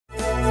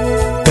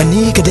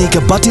Kani kadai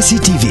ka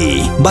Batisi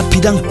TV, bat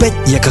pidang pet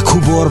ya ka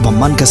kubor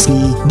baman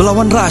kasni,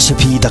 belawan rasha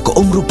pi da ka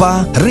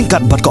umrupa,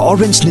 ringkat bat ka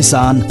Orange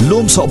Nissan,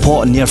 lom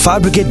sokpo near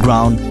Fire Brigade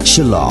Ground,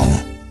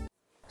 Shillong.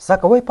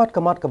 Sakawai pat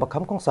kamat ke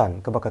bakam kongsan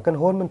ke bakakan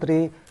hon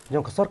menteri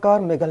Jong ke Sorkar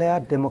Meghalaya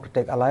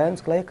Democratic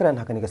Alliance kelai keren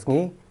hakani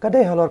kesngi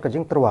kadai halor ke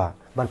jing terwa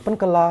ban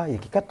penkala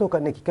yaki katu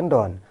ka neki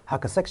kendon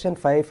hak section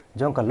 5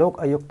 Jong ke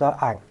Lokayukta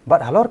Act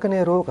bat halor ke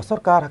neru ke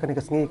Sorkar hakani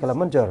kesngi kala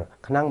menjer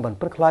kenang ban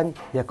Pynkhlaiñ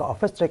ya ke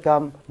office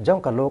Treikam Jong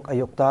ke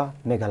Lokayukta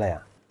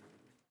Meghalaya.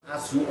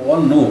 As you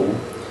all know,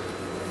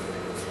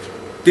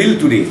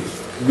 till today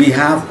we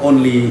have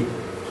only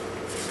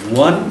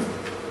one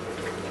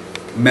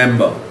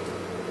member.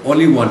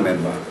 Only one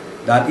member,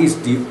 that is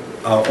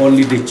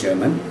only the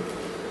chairman,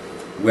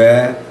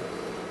 where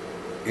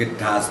it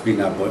has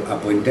been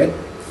appointed,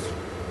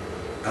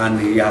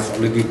 and he has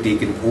already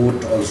taken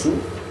oath also.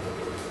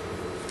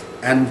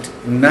 And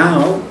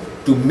now,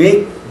 to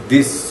make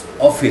this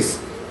office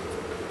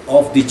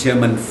of the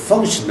chairman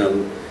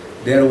functional,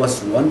 there was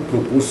one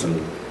proposal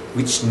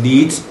which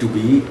needs to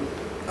be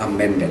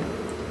amended,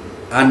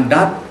 and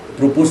that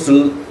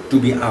proposal to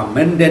be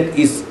amended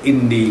is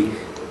in the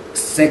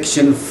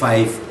Section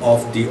 5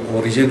 of the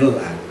original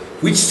Act,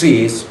 which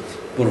says,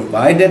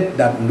 provided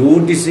that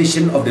no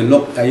decision of the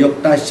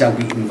Lokayukta shall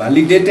be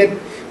invalidated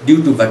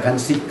due to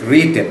vacancy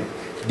created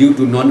due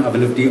to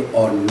non-availability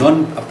or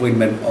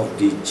non-appointment of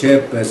the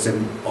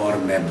chairperson or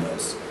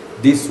members.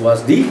 This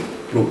was the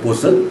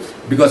proposal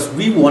because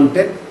we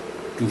wanted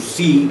to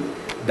see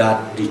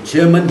that the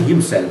chairman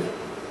himself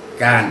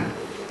can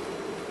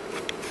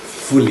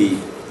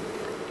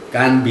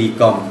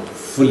become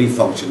fully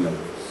functional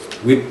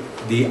with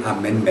the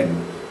amendment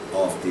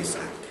of this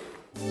Act.